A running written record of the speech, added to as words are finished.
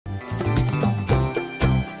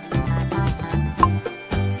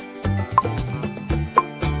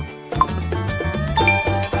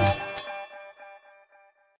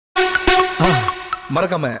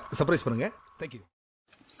மறக்காம சர்ப்ரைஸ் பண்ணுங்க. Thank you.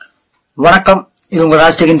 வணக்கம், இது உங்க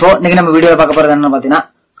ராஜ்டெச்சின்ஃபோ. இன்னைக்கு நம்ம வீடியோல பார்க்க போறது என்னன்னு பாத்தீங்கன்னா,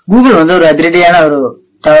 கூகுள் வந்து ஒரு அதிரடியான ஒரு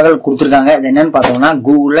தகவல் கொடுத்திருக்காங்க. அது என்னன்னு பார்த்தோம்னா,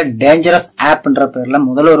 கூகுள்ல டேஞ்சரஸ் ஆப்ன்ற பேர்ல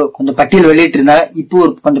முதல்ல ஒரு கொஞ்சம் பட்டியல் வெளியிட்டு இருந்தாங்க. இப்போ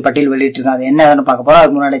ஒரு கொஞ்சம் பட்டியல் வெளியிட்டு இருக்காங்க. அது என்ன பார்க்க போறோம்.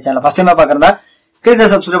 அதுக்கு முன்னாடி சேனல் ஃபர்ஸ்ட் டைம் பாக்குறதா கீழே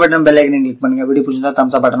சப்ஸ்கிரைப் பட்டன் பெல் ஐக்கனை கிளிக் பண்ணுங்க. வீடியோ பிடிச்சிருந்தா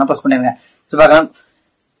தம்ஸ் அப் பட்டனை பிரஸ் பண்ணிருங்க. இப்போ பார்க்கலாம்,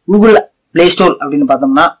 கூகுள் பிளே ஸ்டோர் அப்படின்னு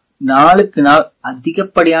பார்த்தோம்னா நாளுக்கு நாள்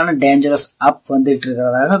அதிகப்படியான டேஞ்சரஸ் ஆப் வந்துட்டு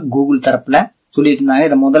இருக்கிறதாக கூகுள் தரப்புல சொல்லிட்டு இருந்தாங்க.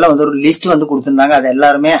 இதை முதல்ல வந்து ஒரு லிஸ்ட் வந்து கொடுத்திருந்தாங்க. அது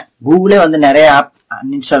எல்லாருமே கூகுளே வந்து நிறைய ஆப்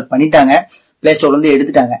அன்இன்ஸ்டால் பண்ணிட்டாங்க, பிளே ஸ்டோர்ல இருந்து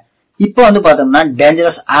எடுத்துட்டாங்க. இப்போ வந்து பார்த்தோம்னா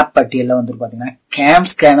டேஞ்சரஸ் ஆப் பட்டியல வந்து பாத்தீங்கன்னா கேம்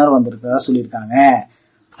ஸ்கேனர் வந்திருக்கிறதா சொல்லியிருக்காங்க.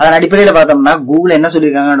 அதன் அடிப்படையில பார்த்தோம்னா கூகுள் என்ன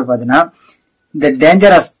சொல்லியிருக்காங்கன்னு பாத்தீங்கன்னா, இந்த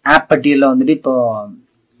டேஞ்சரஸ் ஆப் பட்டியல வந்துட்டு இப்போ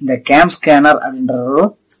இந்த கேம் ஸ்கேனர் அப்படின்ற ஒரு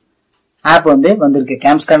ஆப் வந்து வந்திருக்கு.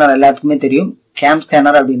 கேம் ஸ்கேனர் எல்லாத்துக்குமே தெரியும். கேம்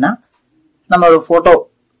ஸ்கேனர் அப்படின்னா நம்ம ஒரு போட்டோ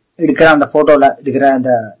எடுக்கிற அந்த போட்டோல இருக்கிற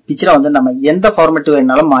அந்த பிக்சரை வந்து நம்ம எந்த ஃபார்மேட்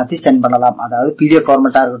வேணாலும் மாத்தி சென்ட் பண்ணலாம். அதாவது பிடிஎஃப்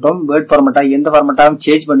ஃபார்மேட்டா இருக்கட்டும், வேர்ட் ஃபார்மேட்டா, எந்த ஃபார்மேட்டாவும்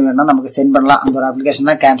சேஞ்ச் பண்ணி வேணா நமக்கு சென்ட் பண்ணலாம். அந்த ஒரு அப்ளிகேஷன்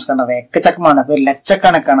தான் கேம் ஸ்கேனர். எக்கச்சக்கமான பேர்,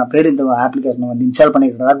 லட்சக்கணக்கான பேர் இந்த அப்ளிகேஷன் வந்து இன்ஸ்டால்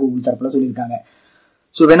பண்ணிருக்கிறதா கூகுள் தரப்புல சொல்லியிருக்காங்க.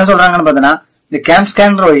 சோ என்ன சொல்றாங்கன்னு பாத்தீங்கன்னா, இந்த கேம்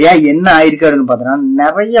ஸ்கேனர் வழியா என்ன ஆயிருக்கு அப்படின்னு பாத்தீங்கன்னா,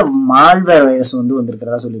 நிறைய மால்வேர் வைரஸ் வந்து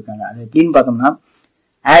வந்திருக்கிறதா சொல்லியிருக்காங்க. அது எப்படின்னு பார்த்தோம்னா,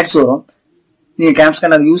 ஆட்ஸ் வரும். நீங்க கேம்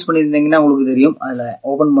ஸ்கேனர் யூஸ் பண்ணிருந்தீங்கன்னா உங்களுக்கு தெரியும். அதுல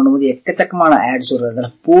ஓபன் பண்ணும்போது எக்கச்சக்கமான ஆட்ஸ் வருது. அதுல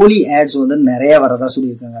போலி ஆட்ஸ் வந்து நிறைய வரதா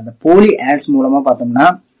சொல்லியிருக்காங்க. அந்த போலி ஆட்ஸ் மூலமா பார்த்தோம்னா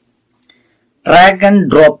டிராக் அண்ட்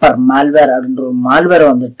டிராப்பர் மால்வேர் அப்படின்ற ஒரு மால்வேர்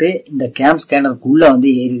வந்துட்டு இந்த கேம் ஸ்கேனருக்குள்ள வந்து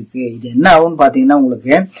ஏறி இருக்கு. இது என்ன ஆகும்னு பாத்தீங்கன்னா,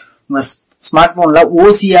 உங்களுக்கு உங்க ஸ்மார்ட் போன்ல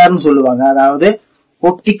ஓசிஆர்னு சொல்லுவாங்க. அதாவது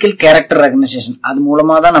ஆப்டிக்கல் கேரக்டர் ரெகக்னிஷன். அது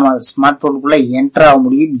மூலமா தான் நம்ம ஸ்மார்ட் போனுக்குள்ள என்டர் ஆக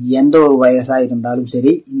முடியும். எந்த ஒரு வைரஸா இருந்தாலும்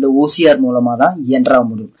சரி, இந்த ஓசிஆர் மூலமா தான் என்டர் ஆக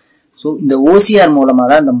முடியும். சோ இந்த ஓசிஆர் மூலமா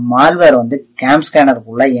தான் இந்த மால்வேர் வந்து கேம்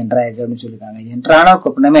ஸ்கேனருக்குள்ள என்டர் ஆயிருக்கு அப்படின்னு சொல்லிருக்காங்க. என்டர் ஆனதுக்கு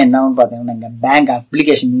அப்புறமே என்ன ஆகும் பாத்தீங்கன்னா, நீங்க பேங்க்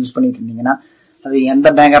அப்ளிகேஷன் யூஸ் பண்ணிட்டு இருந்தீங்கன்னா, அது எந்த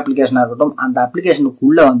பேங்க் அப்ளிகேஷனா இருக்கட்டும், அந்த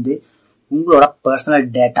அப்ளிகேஷனுக்குள்ள வந்து உங்களோட பர்சனல்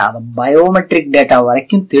டேட்டா, அந்த பயோமெட்ரிக் டேட்டா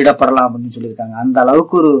வரைக்கும் திருடப்படலாம் அப்படின்னு சொல்லியிருக்காங்க. அந்த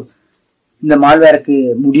அளவுக்கு ஒரு இந்த மால்வேருக்கு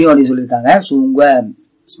முடியும் அப்படின்னு சொல்லியிருக்காங்க. ஸோ உங்க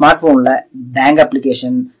ஸ்மார்ட் போன்ல பேங்க்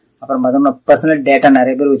அப்ளிகேஷன், அப்புறம் பார்த்தோம்னா பர்சனல் டேட்டா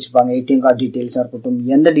நிறைய பேர் வச்சுப்பாங்க. ஏடிஎம் கார்டு டீடைல்ஸா இருக்கட்டும்,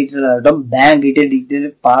 எந்த டீடைல் இருக்கட்டும், bank detail,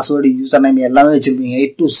 password, user name எல்லாமே வச்சிருப்பீங்க. A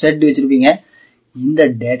to Z வச்சிருப்பீங்க. இந்த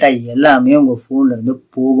டேட்டா எல்லாமே உங்க போன்ல இருந்து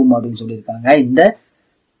போகும் அப்படின்னு சொல்லியிருக்காங்க. இந்த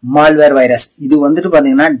மால்வேர் வைரஸ் இது வந்துட்டு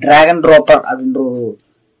பாத்தீங்கன்னா டிராகன் டிராப்பர் அப்படின்ற ஒரு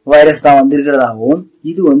வைரஸ் தான் வந்திருக்கிறதாகவும்,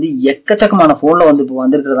 இது வந்து எக்கச்சக்கமான போன்ல வந்து இப்போ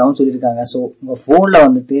வந்திருக்கிறதாகவும் சொல்லியிருக்காங்க. ஸோ உங்க போன்ல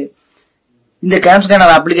வந்துட்டு இந்த கேம்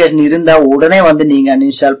ஸ்கேனர் அப்ளிகேஷன் இருந்தா உடனே வந்து நீங்க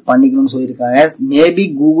அன்இன்ஸ்டால் பண்ணிக்கணும்னு சொல்லியிருக்காங்க. மேபி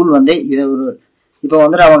கூகுள் வந்து இதை ஒரு இப்ப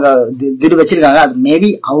வந்து அவங்க இது வச்சிருக்காங்க. அது மேபி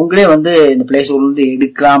அவங்களே வந்து இந்த பிளே ஸ்டோர்ல இருந்து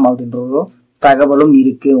எடுக்கலாம் அப்படின்ற ஒரு தகவலும்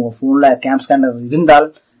இருக்கு. உங்க போன்ல கேம் ஸ்கேனர் இருந்தால்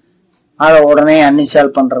அதை உடனே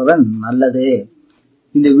அன்இன்ஸ்டால் பண்றது நல்லது.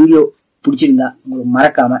 இந்த வீடியோ பிடிச்சிருந்தா உங்களுக்கு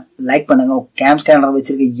மறக்காம லைக் பண்ணுங்க. கேம் ஸ்கேனர்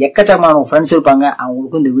வச்சிருக்க எக்கச்சக்கமான ஃப்ரெண்ட்ஸ் இருப்பாங்க,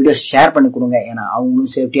 அவங்களுக்கும் இந்த வீடியோ ஷேர் பண்ணி கொடுங்க. ஏன்னா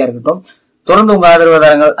அவங்களும் சேஃப்டியா இருக்கட்டும். தொடர்ந்து உங்க ஆதரவு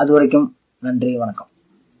தாருங்கள். அது வரைக்கும் நன்றி, வணக்கம்.